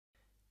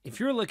If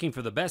you're looking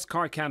for the best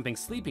car camping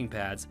sleeping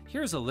pads,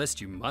 here's a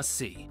list you must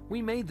see. We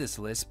made this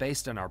list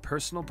based on our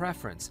personal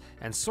preference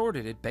and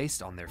sorted it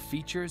based on their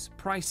features,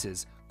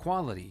 prices,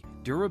 quality,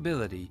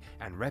 durability,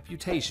 and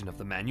reputation of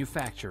the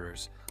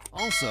manufacturers.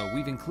 Also,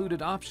 we've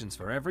included options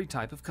for every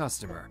type of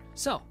customer.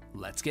 So,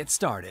 let's get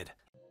started.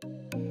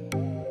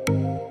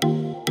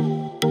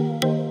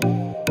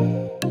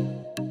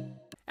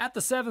 At the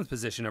 7th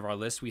position of our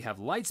list, we have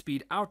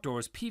Lightspeed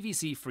Outdoors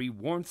PVC-Free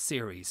Warmth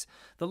Series.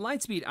 The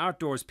Lightspeed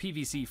Outdoors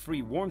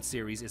PVC-Free Warmth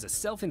Series is a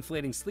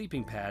self-inflating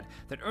sleeping pad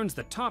that earns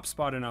the top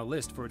spot in our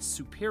list for its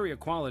superior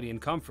quality and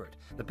comfort.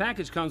 The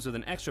package comes with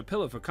an extra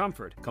pillow for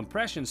comfort,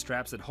 compression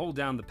straps that hold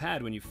down the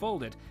pad when you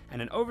fold it,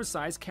 and an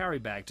oversized carry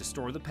bag to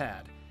store the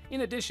pad.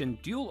 In addition,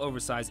 dual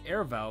oversized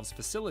air valves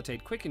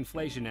facilitate quick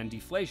inflation and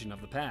deflation of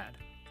the pad.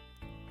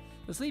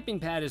 The sleeping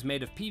pad is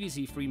made of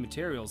PVC-free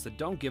materials that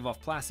don't give off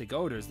plastic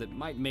odors that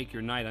might make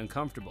your night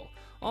uncomfortable.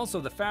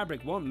 Also, the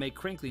fabric won't make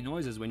crinkly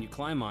noises when you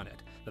climb on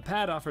it. The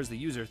pad offers the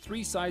user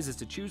 3 sizes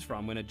to choose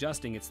from when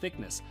adjusting its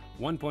thickness: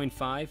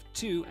 1.5,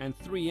 2, and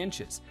 3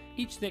 inches.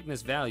 Each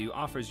thickness value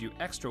offers you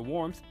extra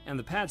warmth, and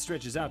the pad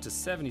stretches out to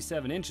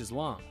 77 inches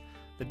long.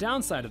 The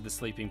downside of the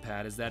sleeping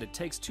pad is that it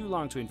takes too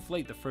long to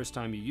inflate the first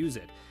time you use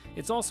it.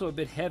 It's also a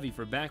bit heavy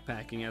for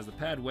backpacking, as the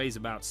pad weighs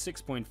about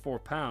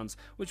 6.4 pounds,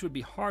 which would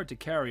be hard to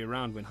carry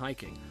around when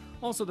hiking.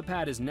 Also, the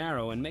pad is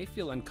narrow and may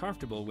feel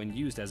uncomfortable when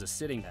used as a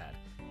sitting pad.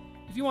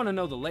 If you want to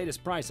know the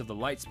latest price of the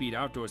Lightspeed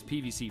Outdoors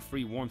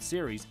PVC-Free Warmth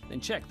Series, then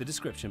check the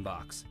description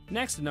box.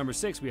 Next, at number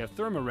 6, we have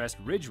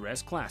Therm-a-Rest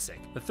RidgeRest Classic.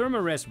 The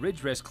Therm-a-Rest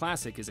RidgeRest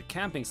Classic is a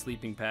camping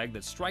sleeping pad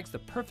that strikes the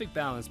perfect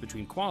balance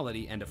between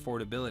quality and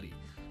affordability.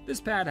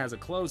 This pad has a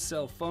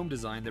closed-cell foam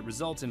design that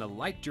results in a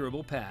light,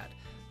 durable pad.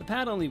 The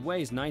pad only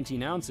weighs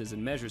 19 ounces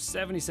and measures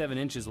 77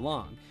 inches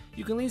long.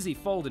 You can easily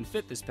fold and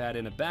fit this pad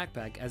in a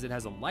backpack, as it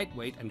has a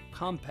lightweight and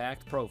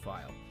compact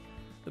profile.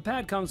 The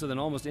pad comes with an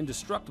almost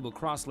indestructible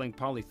cross-linked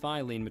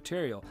polyethylene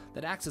material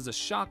that acts as a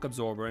shock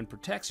absorber and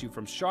protects you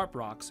from sharp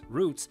rocks,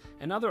 roots,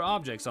 and other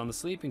objects on the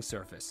sleeping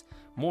surface.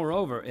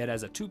 Moreover, it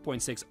has a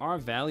 2.6 R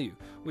value,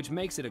 which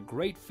makes it a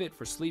great fit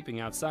for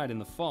sleeping outside in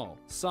the fall,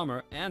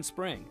 summer, and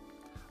spring.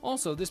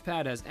 Also, this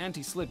pad has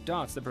anti-slip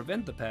dots that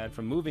prevent the pad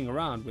from moving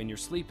around when you're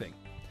sleeping.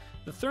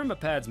 The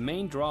Therm-a-Pad's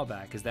main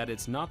drawback is that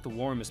it's not the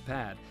warmest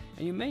pad,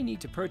 and you may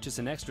need to purchase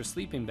an extra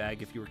sleeping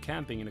bag if you are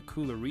camping in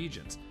cooler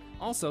regions.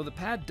 Also, the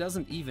pad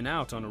doesn't even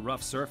out on a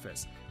rough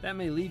surface. That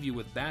may leave you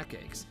with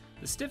backaches.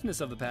 The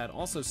stiffness of the pad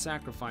also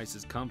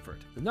sacrifices comfort.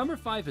 The number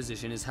 5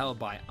 position is held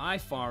by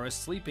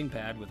IForrest Sleeping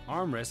Pad with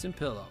Armrest and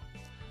Pillow.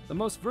 The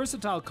most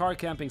versatile car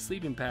camping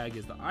sleeping pad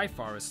is the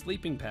IForrest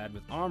Sleeping Pad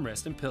with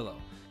Armrest and Pillow.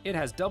 It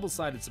has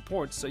double-sided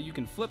support, so you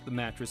can flip the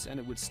mattress and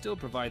it would still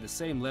provide the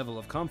same level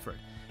of comfort.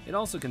 It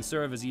also can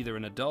serve as either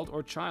an adult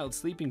or child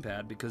sleeping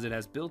pad because it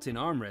has built-in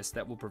armrests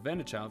that will prevent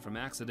a child from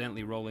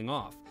accidentally rolling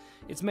off.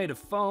 It's made of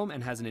foam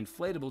and has an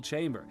inflatable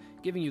chamber,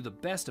 giving you the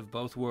best of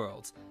both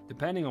worlds.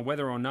 Depending on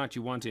whether or not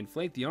you want to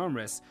inflate the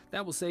armrests,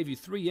 that will save you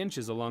 3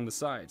 inches along the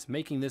sides,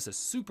 making this a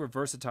super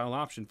versatile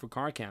option for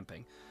car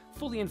camping.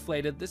 Fully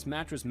inflated, this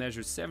mattress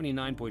measures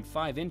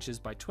 79.5 inches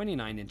by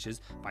 29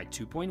 inches by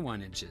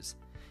 2.1 inches.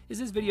 Is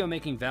this video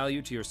making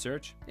value to your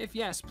search? If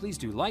yes, please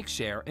do like,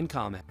 share, and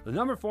comment. The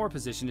number 4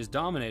 position is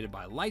dominated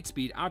by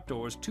Lightspeed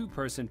Outdoors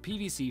 2-person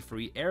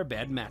PVC-Free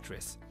Airbed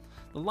Mattress.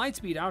 The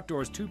Lightspeed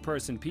Outdoors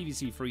 2-person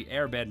PVC-Free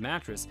Airbed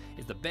Mattress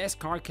is the best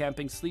car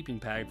camping sleeping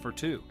pad for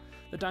 2.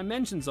 The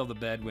dimensions of the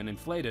bed when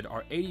inflated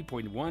are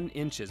 80.1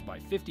 inches by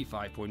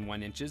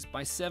 55.1 inches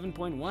by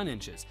 7.1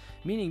 inches,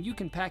 meaning you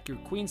can pack your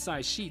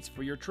queen-size sheets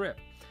for your trip.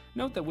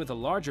 Note that with a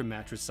larger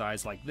mattress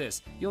size like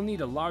this, you'll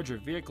need a larger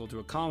vehicle to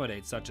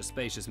accommodate such a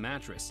spacious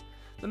mattress.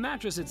 The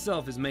mattress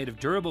itself is made of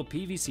durable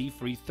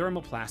PVC-free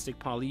thermoplastic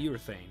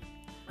polyurethane,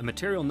 a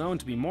material known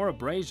to be more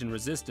abrasion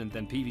resistant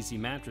than PVC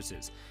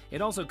mattresses.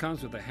 It also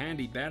comes with a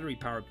handy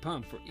battery-powered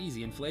pump for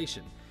easy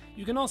inflation.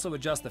 You can also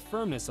adjust the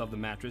firmness of the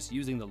mattress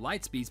using the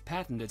Lightspeed's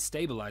patented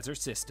stabilizer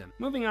system.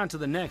 Moving on to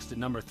the next at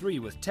number 3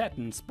 with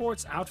TETON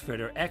Sports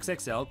Outfitter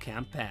XXL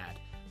Camp Pad.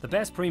 The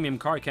best premium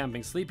car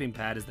camping sleeping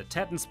pad is the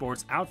TETON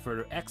Sports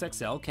Outfitter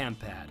XXL Camp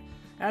Pad.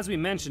 As we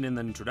mentioned in the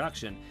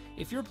introduction,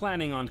 if you're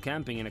planning on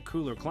camping in a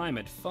cooler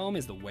climate, foam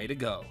is the way to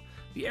go.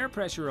 The air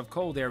pressure of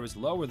cold air is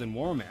lower than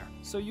warm air,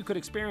 so you could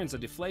experience a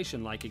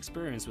deflation-like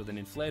experience with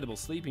an inflatable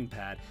sleeping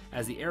pad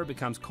as the air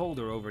becomes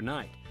colder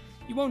overnight.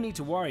 You won't need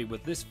to worry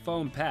with this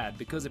foam pad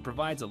because it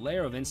provides a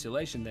layer of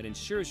insulation that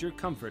ensures your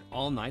comfort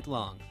all night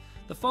long.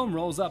 The foam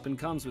rolls up and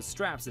comes with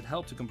straps that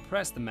help to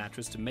compress the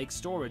mattress to make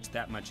storage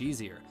that much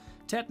easier.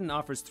 TETON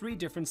offers 3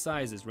 different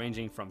sizes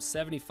ranging from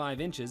 75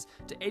 inches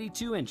to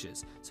 82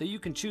 inches, so you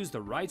can choose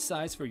the right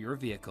size for your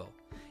vehicle.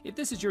 If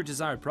this is your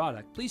desired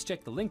product, please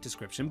check the link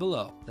description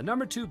below. The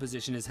number 2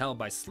 position is held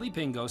by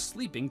Sleepingo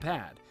Sleeping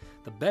Pad.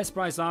 The best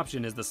price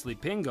option is the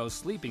Sleepingo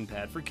Sleeping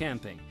Pad for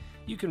camping.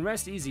 You can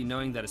rest easy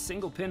knowing that a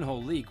single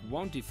pinhole leak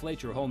won't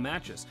deflate your whole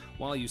mattress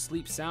while you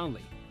sleep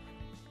soundly.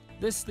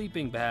 This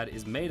sleeping pad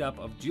is made up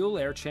of dual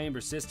air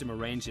chamber system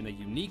arranged in a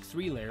unique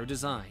 3-layer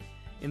design.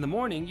 In the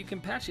morning, you can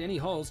patch any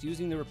holes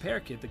using the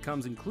repair kit that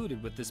comes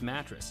included with this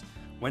mattress.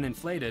 When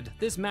inflated,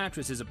 this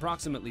mattress is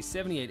approximately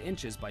 78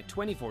 inches by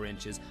 24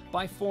 inches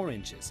by 4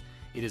 inches.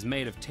 It is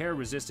made of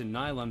tear-resistant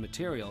nylon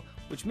material,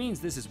 which means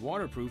this is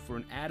waterproof for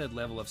an added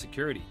level of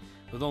security.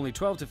 With only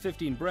 12 to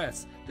 15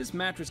 breaths, this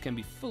mattress can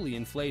be fully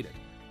inflated.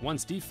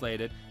 Once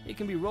deflated, it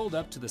can be rolled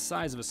up to the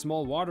size of a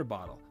small water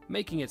bottle,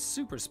 making it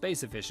super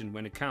space efficient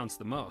when it counts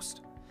the most.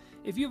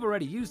 If you've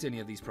already used any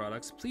of these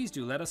products, please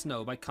do let us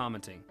know by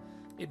commenting.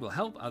 It will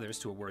help others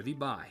to a worthy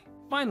buy.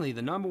 Finally,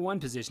 the number 1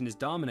 position is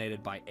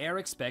dominated by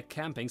AirExpect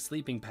Camping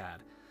Sleeping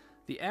Pad.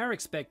 The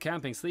AirExpect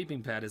Camping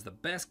Sleeping Pad is the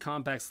best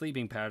compact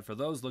sleeping pad for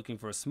those looking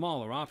for a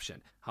smaller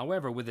option.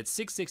 However, with its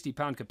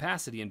 660-pound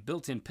capacity and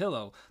built-in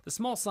pillow, the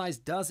small size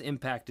does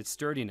impact its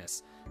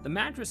sturdiness. The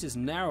mattress is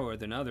narrower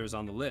than others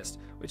on the list,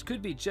 which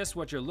could be just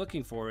what you're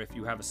looking for if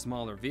you have a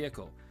smaller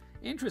vehicle.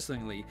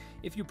 Interestingly,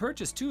 if you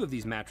purchase 2 of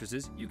these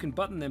mattresses, you can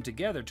button them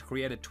together to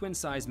create a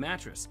twin-size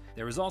mattress.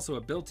 There is also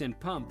a built-in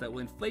pump that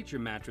will inflate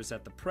your mattress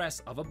at the press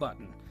of a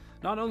button.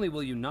 Not only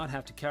will you not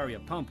have to carry a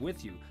pump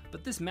with you,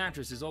 but this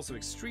mattress is also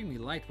extremely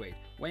lightweight,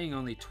 weighing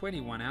only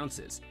 21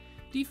 ounces.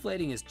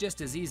 Deflating is just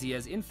as easy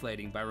as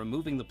inflating by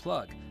removing the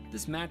plug.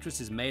 This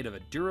mattress is made of a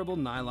durable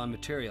nylon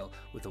material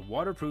with a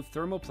waterproof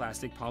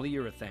thermoplastic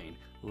polyurethane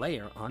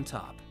layer on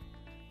top.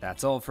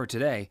 That's all for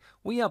today.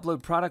 We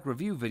upload product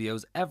review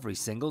videos every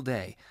single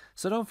day,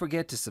 so don't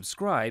forget to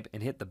subscribe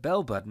and hit the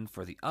bell button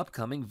for the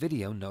upcoming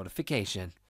video notification.